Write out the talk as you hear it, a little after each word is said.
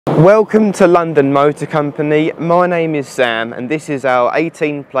Welcome to London Motor Company. My name is Sam and this is our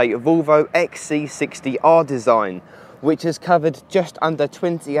 18-plate Volvo XC60 R design, which has covered just under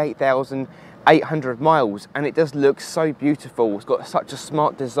 28,800 miles, and it does look so beautiful. It's got such a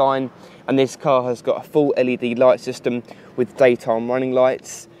smart design, and this car has got a full LED light system with daytime running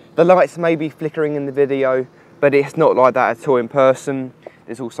lights. The lights may be flickering in the video, but it's not like that at all in person.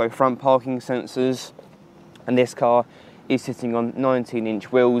 There's also front parking sensors, and this car is sitting on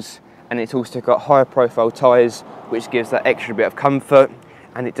 19-inch wheels, and it's also got higher profile tyres, which gives that extra bit of comfort,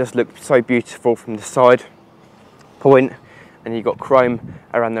 and it does look so beautiful from the side point. And you've got chrome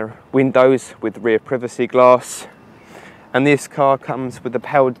around the windows with rear privacy glass, and this car comes with a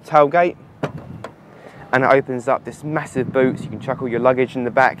powered tailgate, and it opens up this massive boot so you can chuck all your luggage in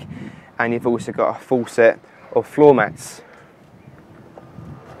the back, and you've also got a full set of floor mats.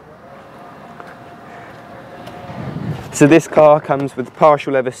 So this car comes with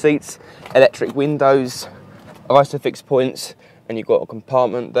partial leather seats, electric windows, ISOFIX points, and you've got a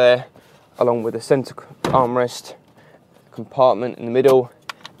compartment there along with a centre armrest, compartment in the middle,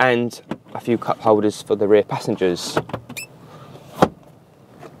 and a few cup holders for the rear passengers.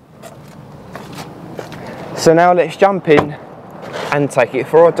 So now let's jump in and take it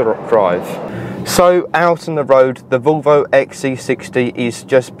for a drive. So out on the road, the Volvo XC60 is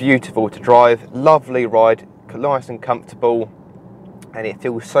just beautiful to drive, lovely ride, nice and comfortable, and it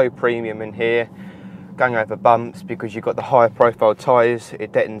feels so premium in here, going over bumps because you've got the higher profile tyres.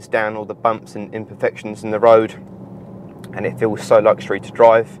 It deadens down all the bumps and imperfections in the road, and it feels so luxury to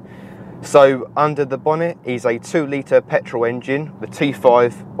drive. So under the bonnet is a 2-litre petrol engine, the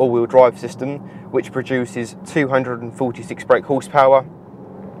T5 all-wheel drive system, which produces 246 brake horsepower.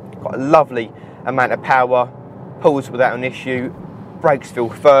 Got a lovely amount of power, pulls without an issue, brakes feel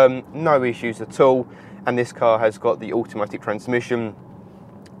firm, no issues at all. And this car has got the automatic transmission,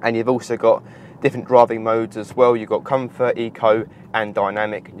 and you've also got different driving modes as well. You've got comfort, eco and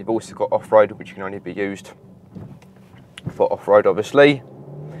dynamic, and you've also got off-road, which can only be used for off-road obviously.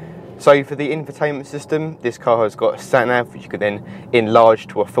 So for the infotainment system, this car has got a sat-nav which you can then enlarge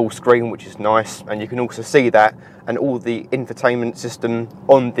to a full screen, which is nice, and you can also see that and all the infotainment system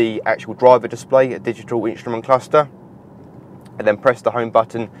on the actual driver display, a digital instrument cluster, and then press the home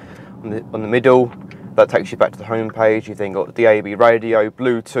button on the middle. That takes you back to the home page. You've then got DAB radio,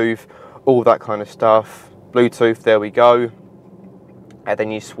 Bluetooth, all that kind of stuff. Bluetooth, there we go. And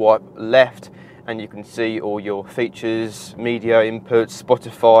then you swipe left and you can see all your features, media inputs,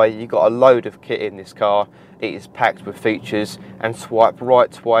 Spotify. You've got a load of kit in this car. It is packed with features. And swipe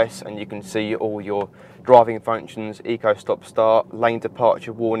right twice and you can see all your driving functions, eco stop start, lane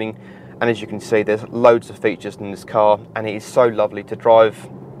departure warning. And as you can see, there's loads of features in this car, and it is so lovely to drive.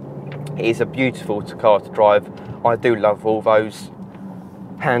 It is a beautiful car to drive. I do love Volvos.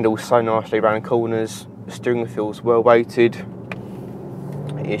 Handles so nicely around corners. The steering feels well weighted.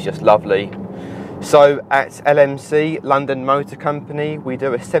 It is just lovely. So at LMC, London Motor Company, we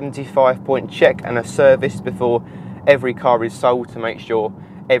do a 75-point check and a service before every car is sold to make sure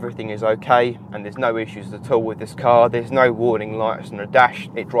everything is okay, and there's no issues at all with this car. There's no warning lights on the dash.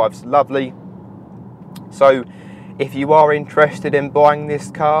 It drives lovely. So if you are interested in buying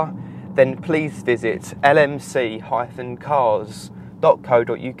this car, then please visit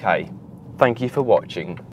lmc-cars.co.uk. Thank you for watching.